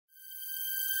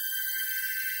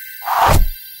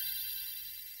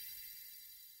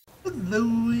Hello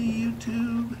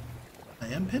YouTube, I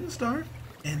am Pinstar,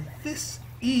 and this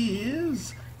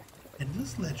is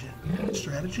Endless Legend,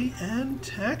 Strategy and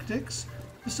Tactics,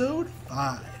 Episode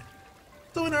 5.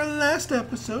 So in our last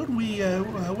episode, we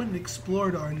went and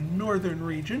explored our northern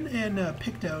region and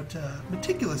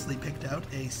meticulously picked out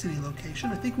a city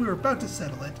location. I think we were about to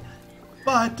settle it,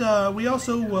 but we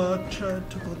also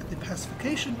took a look at the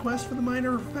pacification quest for the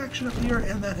minor faction up here,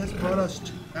 and that has brought us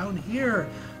to down here,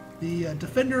 the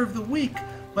Defender of the Weak,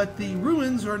 but the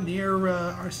ruins are near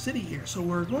our city here, so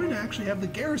we're going to actually have the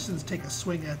garrisons take a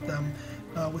swing at them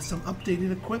with some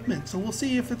updated equipment. So we'll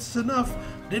see if it's enough.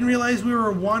 Didn't realize we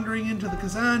were wandering into the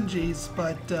Kazanjis,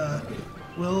 but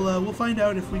we'll find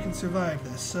out if we can survive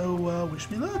this. So wish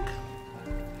me luck.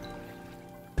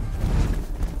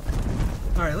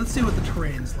 Alright, let's see what the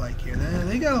terrain's like here.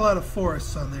 They got a lot of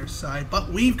forests on their side, but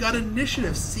we've got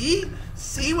initiative. See?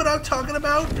 See what I'm talking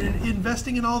about?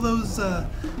 Investing in all those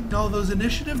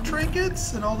initiative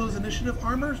trinkets and all those initiative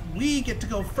armors? We get to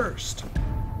go first.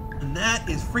 And that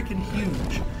is freaking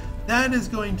huge. That is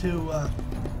going to,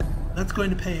 that's going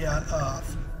to pay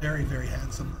off very, very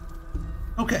handsomely.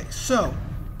 Okay, so,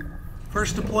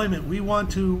 first deployment. We want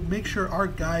to make sure our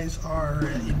guys are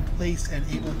in place and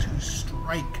able to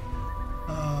strike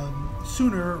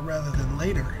sooner rather than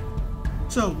later.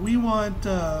 So we want.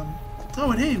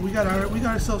 Oh, and hey, we got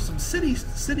ourselves some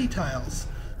city tiles.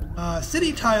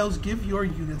 City tiles give your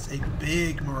units a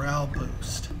big morale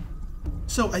boost.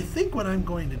 So I think what I'm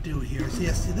going to do here is,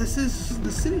 yes, this is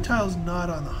the city tile's not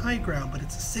on the high ground, but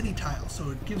it's a city tile,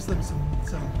 so it gives them some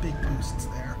big boosts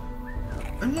there.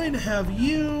 I'm going to have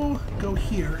you go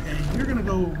here, and you're going to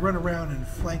go run around and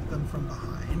flank them from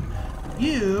behind.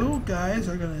 You guys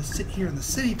are going to sit here in the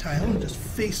city tile and just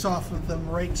face off with them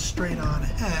right straight on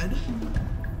ahead.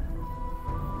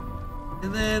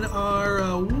 And then our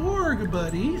warg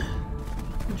buddy,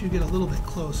 once you get a little bit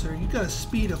closer, you've got a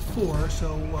speed of 4,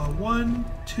 so 1,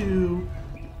 2,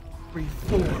 3,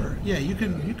 4. Yeah, you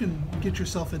can get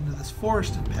yourself into this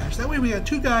forested patch. That way we got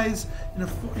 2 guys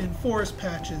in forest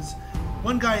patches,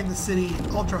 1 guy in the city,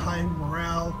 ultra high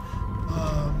morale,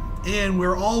 and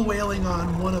we're all wailing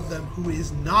on one of them who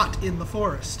is not in the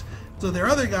forest. So their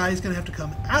other guy is going to have to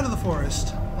come out of the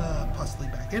forest, possibly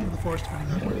back into the forest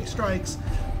depending on where he strikes,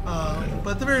 but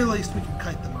at the very least we can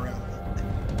kite them around a little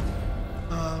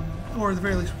bit. Or at the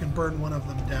very least we can burn one of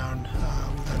them down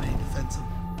without any defensive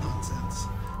nonsense.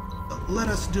 But let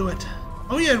us do it.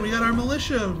 Oh yeah, and we got our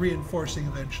militia reinforcing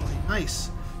eventually.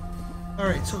 Nice.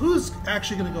 Alright, so who's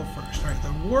actually going to go first? Alright, the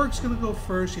warg's going to go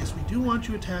first. Yes, we do want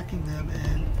you attacking them,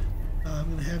 and I'm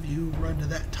going to have you run to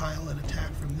that tile and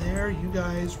attack from there. You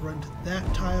guys run to that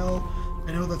tile.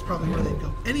 I know that's probably where they'd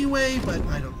go anyway, but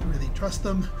I don't really trust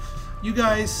them. You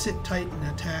guys sit tight and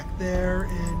attack there,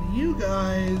 and you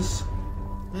guys...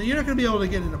 Well, you're not going to be able to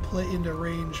get into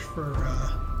range for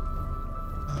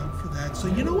that. So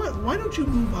you know what? Why don't you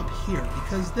move up here?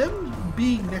 Because them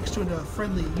being next to a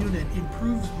friendly unit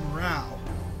improves morale.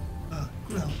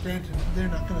 Well, granted,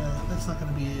 that's not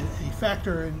gonna be a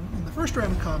factor in the first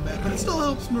round of combat, but it still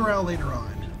helps morale later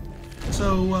on.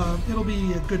 So it'll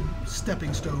be a good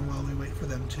stepping stone while we wait for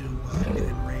them to get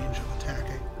in range of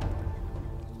attacking.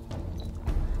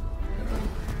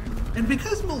 And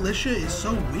because militia is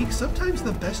so weak, sometimes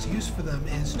the best use for them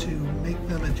is to make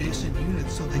them adjacent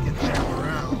units so they get higher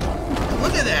morale. And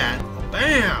look at that!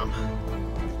 Bam!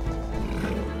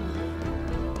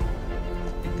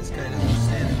 I think this guy doesn't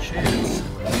stand a chance.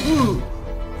 Ooh!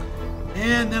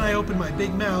 And then I open my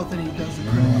big mouth and he does the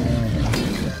critical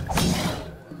defense.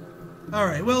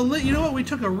 Alright, well, you know what? We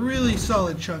took a really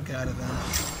solid chunk out of them.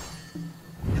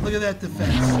 And look at that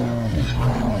defense.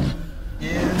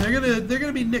 And they're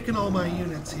gonna be nicking all my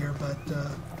units here, but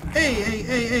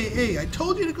hey! I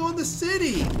told you to go in the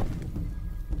city.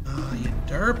 You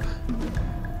derp!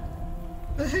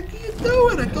 The heck are you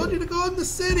doing? I told you to go in the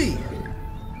city.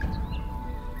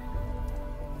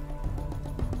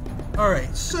 All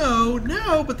right, so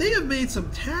now, but they have made some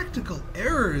tactical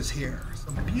errors here.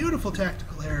 Some beautiful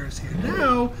tactical errors here.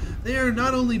 Now they are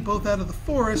not only both out of the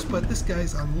forest, but this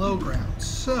guy's on low ground.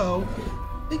 So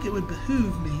I think it would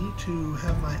behoove me to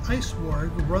have my ice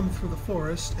warg run through the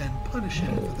forest and punish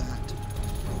him for that.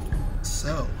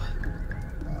 So,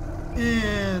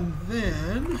 and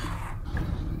then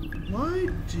why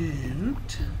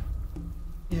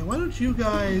don't you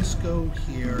guys go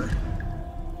here,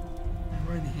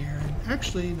 right here? And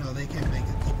actually, no, they can't make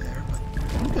it to there, but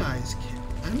you guys can.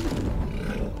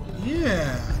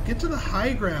 Yeah, get to the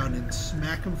high ground and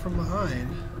smack them from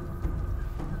behind.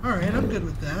 All right, I'm good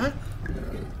with that.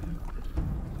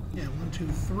 Yeah, 1, 2,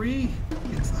 3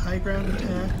 gets the high ground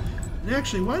attack. And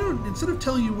actually, why don't, instead of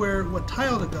telling you what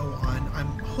tile to go on, I'm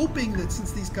hoping that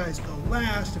since these guys go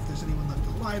last, if there's anyone left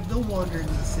alive, they'll wander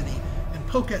into the city and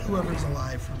poke at whoever's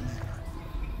alive from there.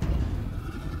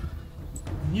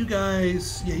 And you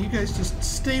guys, yeah, you guys just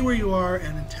stay where you are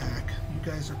and attack. You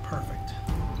guys are perfect.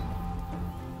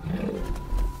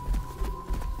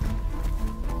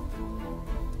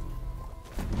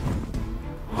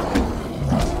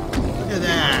 Look at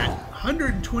that!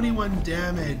 121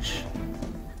 damage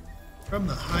from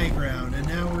the high ground, and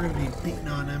now we're going to be beating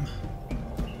on him.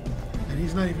 And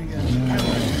he's not even going to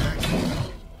counterattack.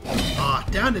 Ah,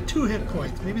 down to 2 hit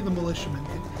points. Maybe the militiaman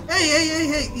can...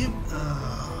 Hey! You...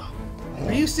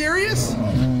 are you serious?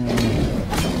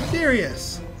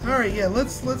 Serious. Alright, yeah,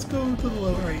 let's go to the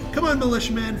low. Alright, come on,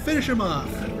 militiaman, finish him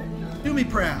off. Do me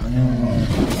proud.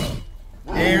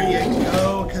 There you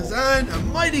go, Kazan, a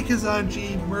mighty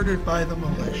Kazanji murdered by the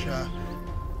militia.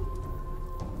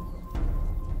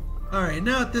 Alright,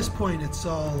 now at this point it's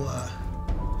all,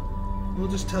 we'll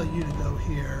just tell you to go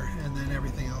here, and then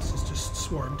everything else is just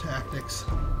swarm tactics.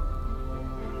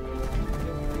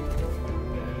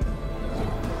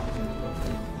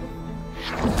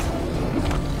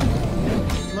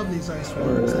 Love these ice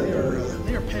wargs.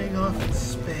 They are paying off in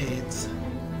spades.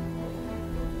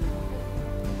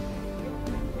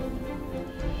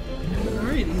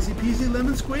 Alright, easy peasy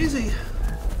lemon squeezy.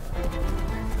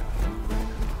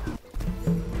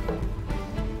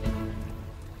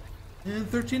 And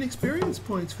 13 experience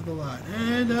points for the lot.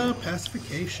 And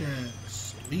pacification.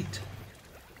 Sweet.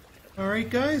 Alright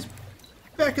guys,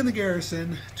 back in the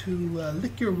garrison to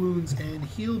lick your wounds and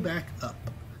heal back up.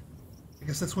 I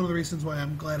guess that's one of the reasons why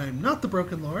I'm glad I'm not the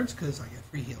Broken Lords, because I get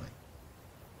free healing.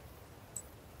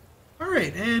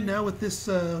 Alright, and now with this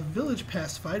village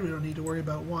pacified, we don't need to worry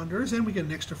about wanderers, and we get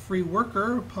an extra free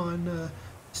worker upon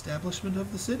establishment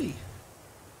of the city.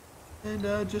 And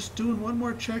just doing one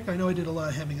more check. I know I did a lot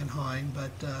of hemming and hawing,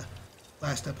 but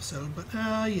last episode, but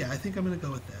yeah, I think I'm going to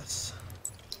go with this.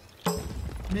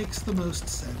 Makes the most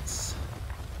sense.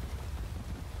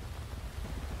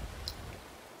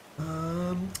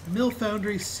 Mill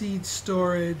foundry, seed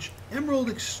storage, emerald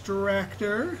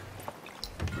extractor.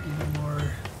 Even more.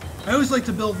 I always like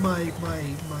to build my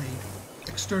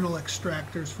external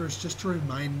extractors first, just to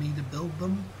remind me to build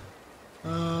them.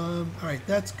 All right,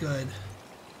 that's good.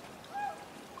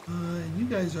 And you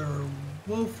guys are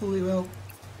woefully well.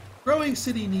 Growing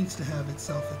city needs to have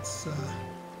itself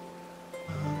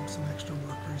some extra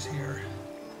workers here.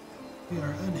 We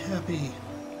are unhappy.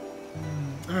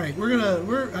 Alright,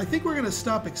 I think we're gonna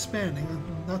stop expanding.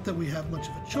 Not that we have much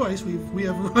of a choice. We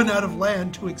have run out of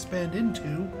land to expand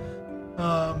into.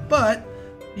 But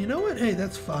you know what? Hey,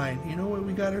 that's fine. You know what?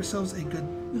 We got ourselves a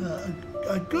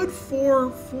good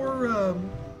four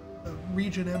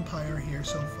region empire here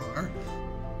so far.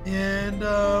 And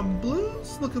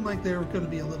Blue's looking like they're going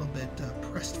to be a little bit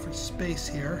pressed for space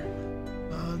here.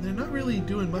 They're not really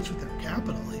doing much with their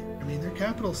capital here. I mean, their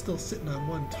capital's still sitting on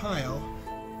one tile.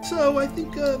 So I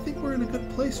think we're in a good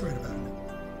place right about now.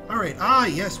 All right. Ah,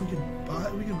 yes, we can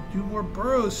do more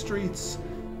borough streets.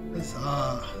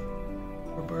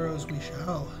 More boroughs we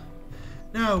shall.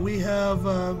 Now we have.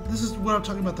 This is what I'm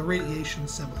talking about, the radiation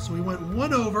symbol. So we went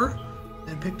one over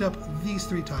and picked up these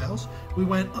 3 tiles. We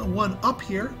went one up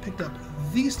here, picked up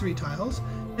these 3 tiles,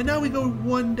 and now we go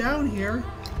one down here.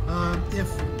 If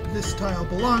this tile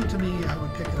belonged to me, I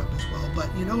would pick it up as well.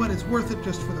 But you know what? It's worth it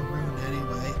just for the rune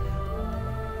anyway.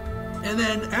 And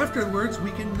then afterwards, we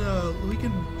can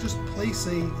just place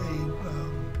a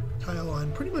tile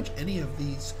on pretty much any of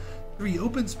these 3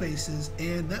 open spaces,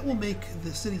 and that will make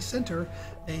the city center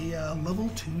a level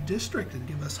 2 district and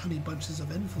give us honey bunches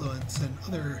of influence and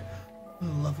other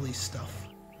lovely stuff.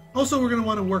 Also, we're going to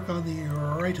want to work on the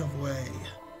right of way.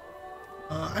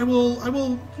 I will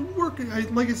work.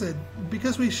 Like I said,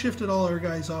 because we shifted all our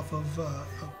guys off of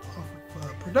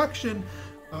production.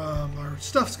 Our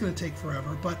stuff's going to take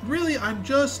forever, but really I'm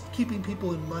just keeping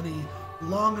people in money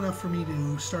long enough for me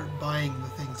to start buying the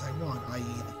things I want, i.e.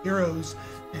 the heroes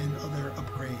and other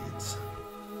upgrades.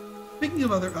 Speaking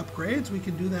of other upgrades, we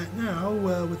can do that now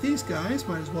with these guys.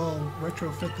 Might as well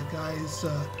retrofit the guys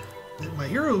that my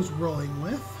hero's rolling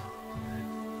with.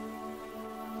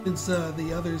 Since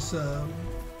the others,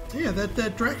 yeah,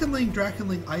 that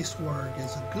Drakenling Ice Warg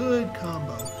is a good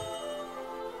combo.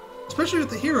 Especially with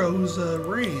the hero who's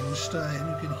ranged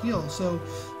and who can heal, so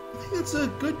I think that's a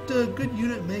good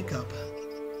unit makeup.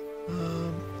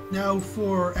 Now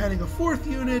for adding a 4th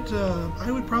unit, I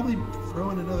would probably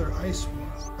throw in another Ice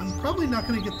Warg. I'm probably not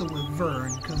going to get the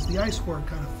Wyvern because the Ice Warg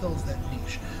kind of fills that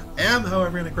niche. I am,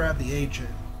 however, going to grab the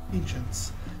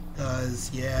Ancients.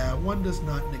 does. Yeah, one does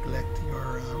not neglect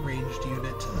your ranged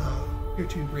unit, your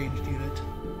 2 ranged unit.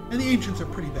 And the ancients are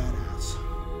pretty badass.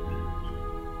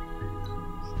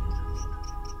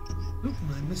 Oop,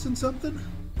 am I missing something?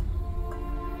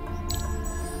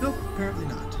 Nope, apparently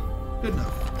not. Good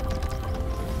enough.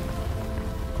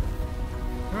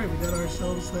 Alright, we got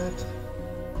ourselves that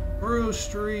Borough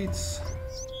Streets.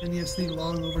 And yes, the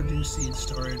long overdue seed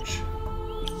storage.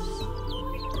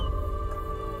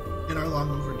 And our long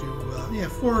overdue, yeah,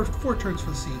 four turns for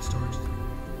the seed storage.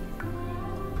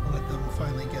 I'll let them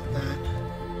finally get that.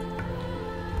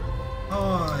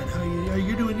 Oh, and how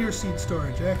you doing your seed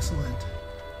storage? Excellent.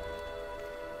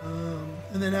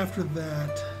 And then after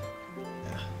that,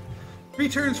 yeah, 3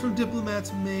 turns from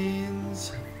Diplomat's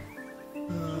mains.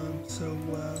 So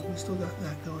we still got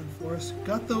that going for us.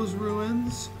 Got those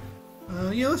ruins.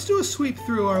 Yeah, let's do a sweep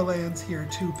through our lands here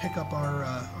to pick up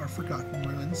our forgotten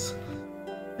ruins.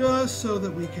 Just so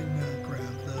that we can grab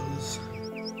those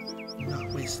and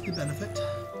not waste the benefit.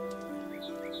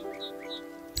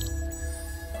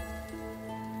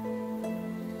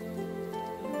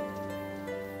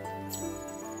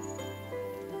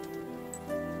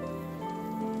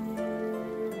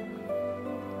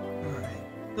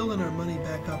 Alright, building our money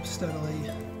back up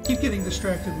steadily. Keep getting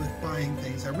distracted with buying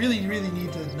things. I really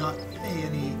need to not pay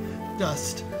any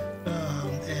dust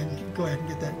and go ahead and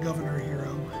get that governor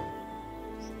hero.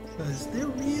 Because they're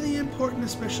really important,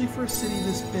 especially for a city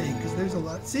this big, because there's a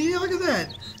lot. See, look at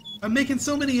that! I'm making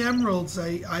so many emeralds,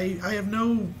 I have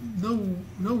no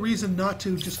reason not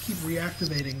to just keep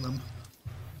reactivating them.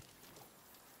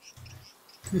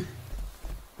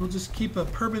 We'll just keep a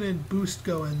permanent boost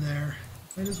going there.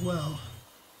 Might as well.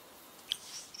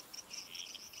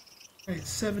 Alright,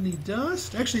 70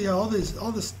 dust. Actually, all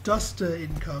this dust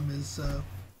income is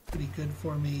pretty good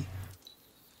for me.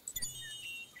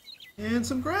 And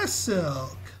some grass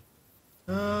silk.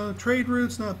 Trade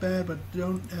routes, not bad, but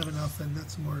don't have enough, and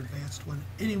that's a more advanced one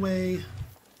anyway.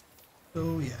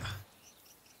 So yeah.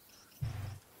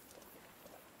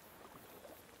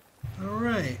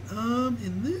 Alright,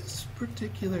 in this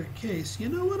particular case, you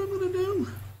know what I'm gonna do?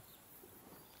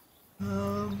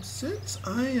 Since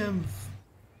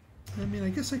I mean, I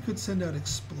guess I could send out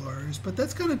explorers, but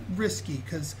that's kind of risky,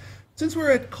 because since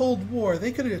we're at Cold War,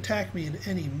 they could attack me at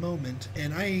any moment,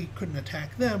 and I couldn't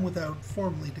attack them without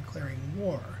formally declaring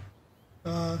war.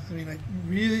 I mean,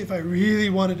 if I really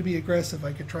wanted to be aggressive,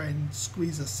 I could try and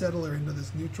squeeze a settler into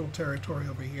this neutral territory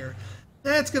over here.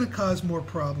 That's going to cause more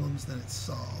problems than it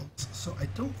solves, so I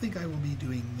don't think I will be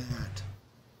doing that.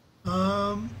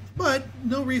 But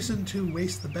no reason to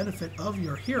waste the benefit of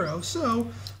your hero,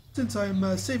 so since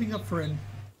I'm saving up for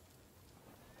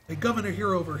a governor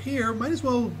hero over here, might as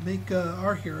well make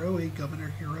our hero a governor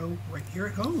hero right here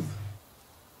at home.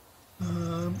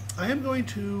 I am going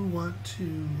to want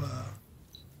to,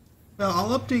 well,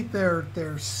 I'll update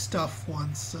their stuff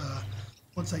once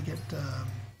I get the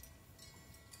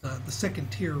 2nd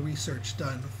tier research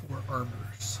done for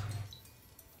armors.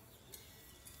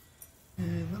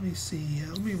 And let me see,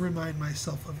 let me remind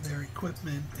myself of their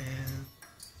equipment and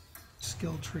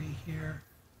skill tree here.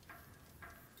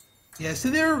 Yeah, so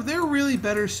they're really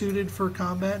better suited for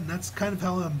combat, and that's kind of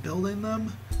how I'm building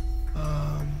them.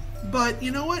 But you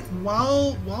know what?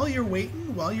 While you're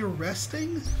waiting, while you're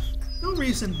resting, no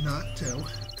reason not to.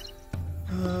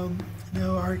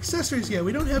 Now our accessories, yeah,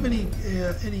 we don't have any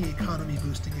economy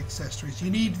boosting accessories. You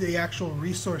need the actual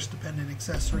resource dependent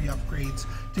accessory upgrades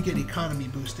to get economy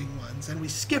boosting ones, and we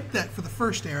skipped that for the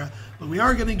first era, but we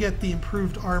are going to get the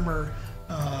improved armor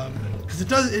because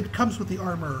it comes with the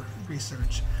armor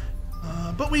research.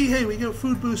 But we get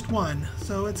food boost 1,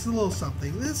 so it's a little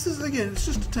something. This is, again, it's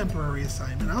just a temporary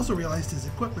assignment. I also realized his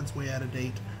equipment's way out of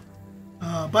date.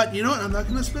 But you know what? I'm not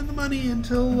going to spend the money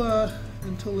until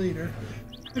later.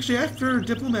 Actually, after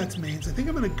Diplomat's mains, I think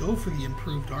I'm going to go for the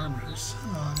improved armors,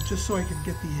 just so I can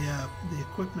get the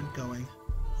equipment going.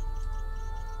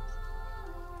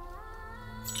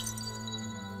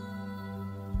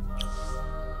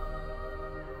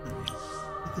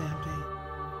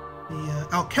 The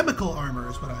alchemical armor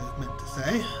is what I meant to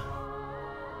say.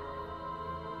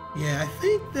 Yeah, I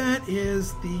think that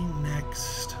is the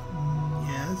next.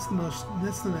 Yeah,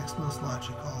 that's the next most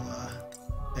logical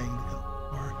thing to go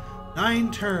for.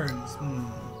 9 turns.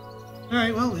 All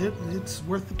right, well, it's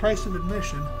worth the price of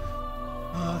admission.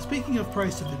 Speaking of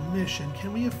price of admission,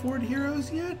 can we afford heroes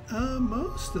yet?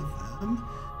 Most of them.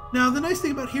 Now, the nice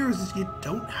thing about heroes is you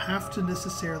don't have to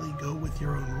necessarily go with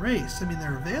your own race. I mean,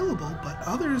 they're available, but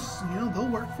others, you know, they'll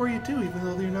work for you too, even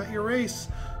though they're not your race.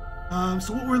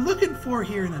 So what we're looking for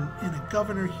here in a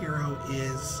governor hero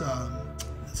is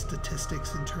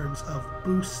statistics in terms of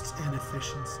boosts and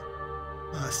efficiency.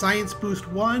 Science boost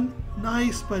 1,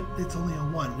 nice, but it's only a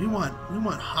 1. We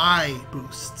want high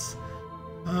boosts.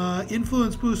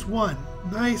 Influence boost 1,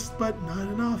 nice, but not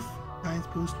enough. Science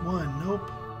boost 1, nope.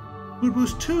 Food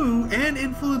boost 2 and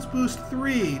influence boost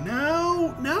 3.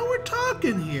 Now we're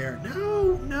talking here.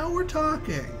 Now we're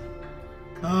talking.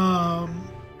 Well,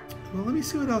 let me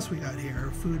see what else we got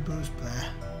here. Food boost, blah.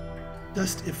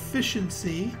 Dust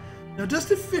efficiency. Now,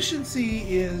 dust efficiency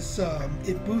is,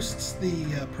 it boosts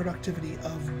the productivity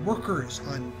of workers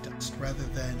on dust rather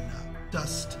than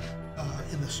dust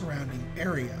in the surrounding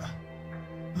area.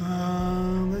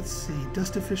 Let's see,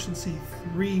 dust efficiency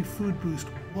 3, food boost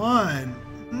 1.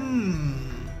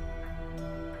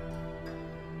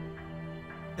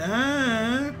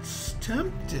 That's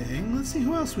tempting. Let's see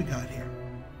who else we got here.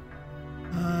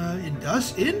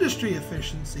 Industry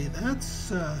efficiency,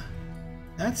 that's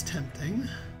tempting.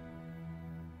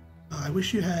 I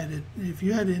wish you had it. If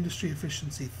you had industry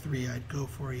efficiency 3, I'd go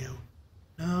for you.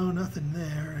 No, nothing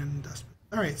there. And dust.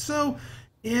 All right, so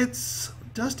it's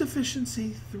dust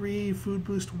efficiency 3, food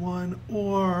boost 1,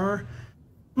 or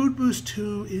food boost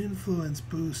 2, influence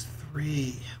boost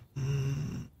 3.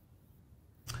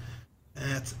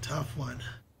 That's a tough one.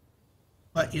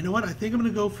 But you know what? I think I'm going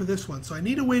to go for this one. So I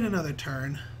need to wait another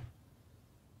turn.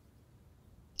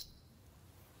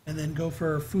 And then go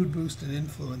for food boost and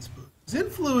influence boost.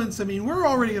 Influence, I mean, we're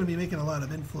already going to be making a lot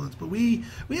of influence, but we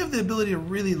have the ability to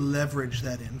really leverage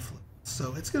that influence.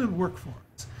 So it's going to work for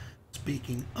us.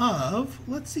 Speaking of,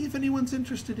 let's see if anyone's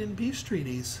interested in peace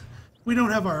treaties. We're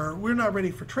not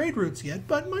ready for trade routes yet,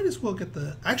 but might as well get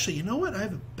the, actually, you know what? I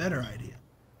have a better idea.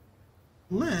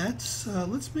 Let's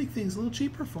make things a little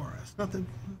cheaper for us. Not that,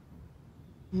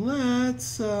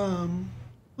 let's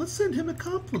send him a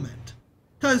compliment.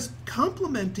 Because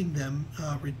complimenting them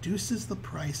reduces the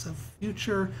price of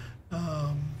future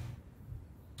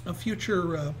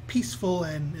peaceful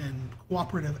and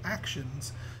cooperative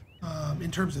actions in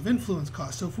terms of influence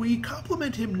costs. So if we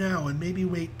compliment him now and maybe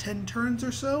wait 10 turns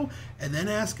or so and then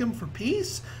ask him for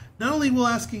peace, not only will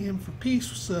asking him for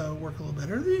peace work a little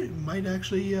better, it might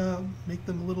actually make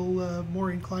them a little more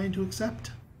inclined to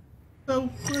accept. So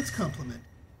let's compliment.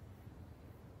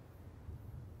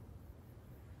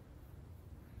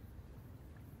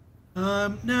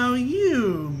 Now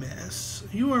you, miss,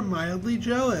 you are mildly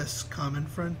jealous, common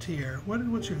frontier.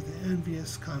 What's your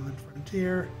envious common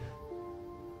frontier?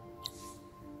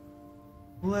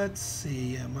 Let's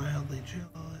see, mildly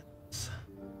jealous.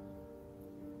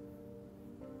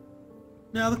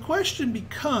 Now the question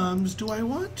becomes, do I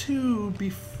want to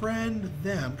befriend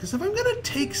them? Because if I'm going to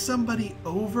take somebody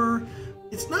over,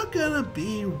 it's not going to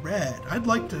be red. I'd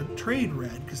like to trade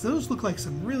red, because those look like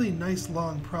some really nice,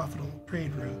 long, profitable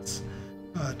trade routes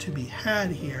to be had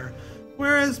here.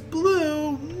 Whereas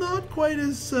blue, not quite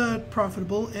as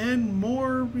profitable and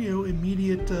more,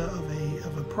 immediate of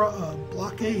a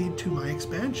blockade to my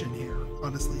expansion here,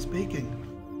 honestly speaking.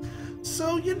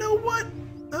 So you know what?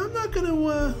 I'm not gonna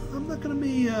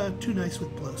be too nice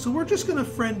with blue. So we're just gonna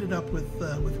friend it up with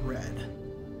red.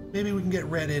 Maybe we can get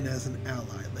red in as an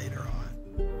ally later on.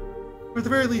 Or at the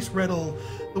very least, red will...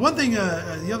 The one thing,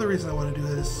 the other reason I want to do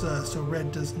this, so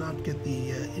red does not get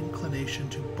the inclination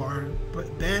to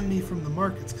ban me from the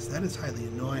markets, because that is highly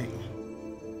annoying.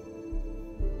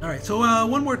 Alright, so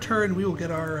one more turn, we will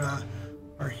get our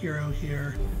hero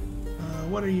here.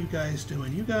 What are you guys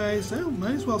doing? You guys,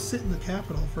 might as well sit in the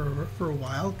capital for a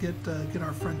while, get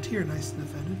our frontier nice and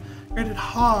defended. Granted,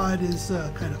 Hod is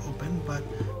kind of open, but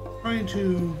trying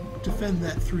to defend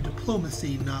that through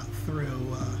diplomacy, not through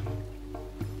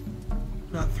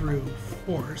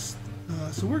force.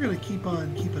 So we're going to keep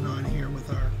on keeping on here with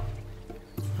our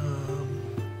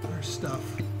stuff.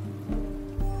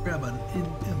 Grab an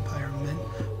Empire Mint.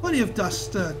 Plenty of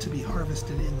dust to be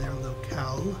harvested in their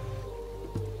locale.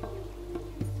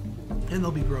 And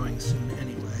they'll be growing soon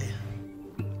anyway.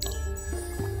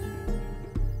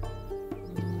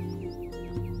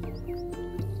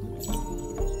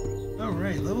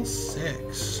 Alright, level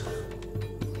 6.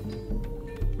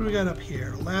 What do we got up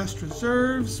here? Last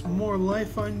reserves, more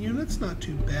life on units, not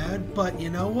too bad. But you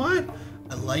know what?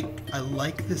 I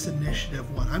like this initiative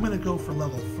one. I'm gonna go for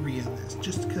level 3 in this,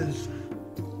 just because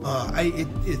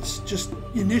it's just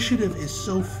initiative is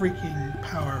so freaking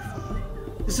powerful.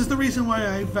 This is the reason why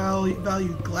I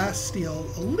value glass steel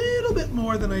a little bit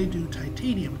more than I do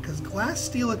titanium, because glass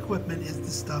steel equipment is the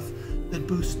stuff that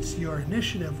boosts your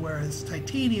initiative, whereas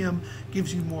titanium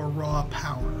gives you more raw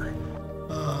power.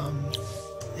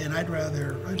 And I'd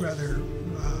rather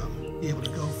be able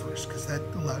to go first, because that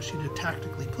allows you to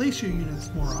tactically place your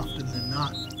units more often than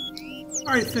not.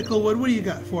 Alright, Ficklewood, what do you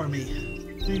got for me?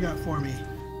 What do you got for me?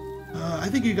 I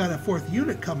think you the 4th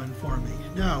unit coming for me.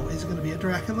 Now, is it going to be a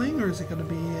Drakenling or is it going to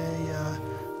be a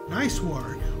Ice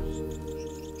Warg?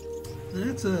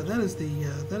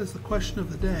 That is the question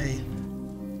of the day.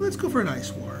 Let's go for an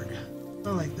Ice Warg. I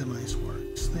like them Ice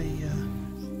Wargs. They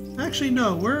actually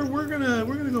no, we're gonna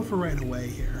go for right away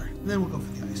here. And then we'll go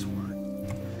for the Ice Warg.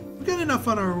 We've got enough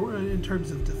on our in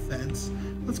terms of defense.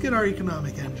 Let's get our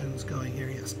economic engines going here.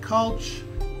 Yes, Culch.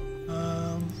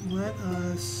 Let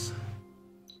us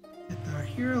get there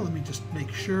here. Let me just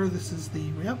make sure this is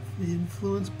the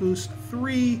influence boost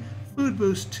 3, food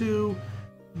boost 2,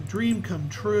 dream come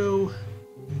true.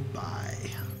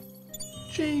 Bye.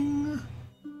 Ching.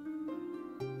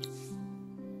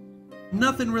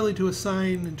 Nothing really to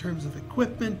assign in terms of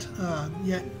equipment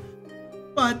yet,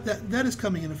 but that is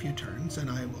coming in a few turns, and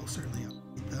I will certainly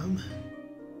update them.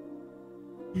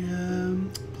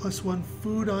 +1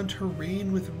 food on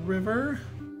terrain with river.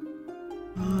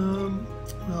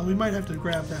 Well, we might have to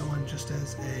grab that one just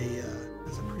as a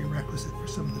prerequisite for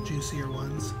some of the juicier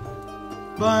ones.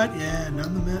 But yeah,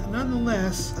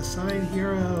 nonetheless, assign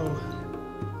hero.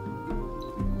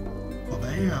 Oh,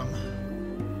 bam.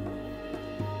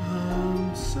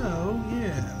 So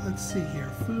yeah, let's see here.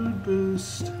 Food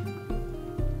boost.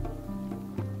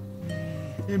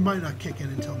 It might not kick in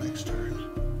until next turn.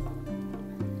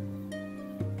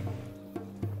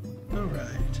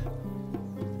 Alright.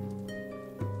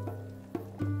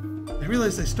 I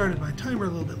realized I started my timer a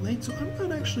little bit late, so I'm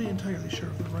not actually entirely sure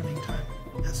of the running time.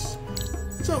 Yes.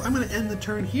 So I'm going to end the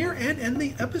turn here and end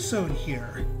the episode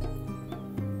here.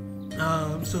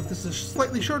 So if this is a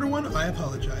slightly shorter one, I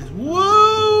apologize.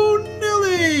 Whoa,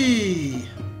 Nilly!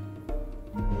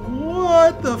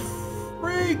 What the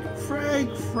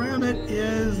frag-frammit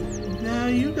is now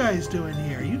you guys doing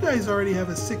here? You guys already have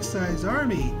a 6-size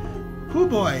army. Oh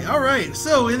boy, alright,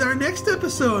 so in our next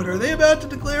episode, are they about to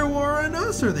declare war on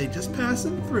us, or are they just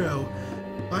passing through?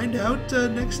 Find out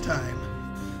next time.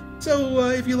 So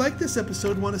if you like this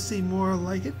episode, want to see more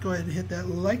like it, go ahead and hit that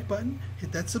like button,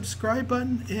 hit that subscribe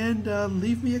button, and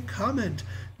leave me a comment.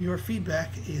 Your feedback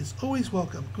is always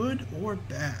welcome, good or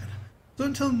bad. So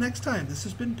until next time, this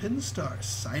has been Pinstar,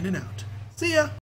 signing out. See ya!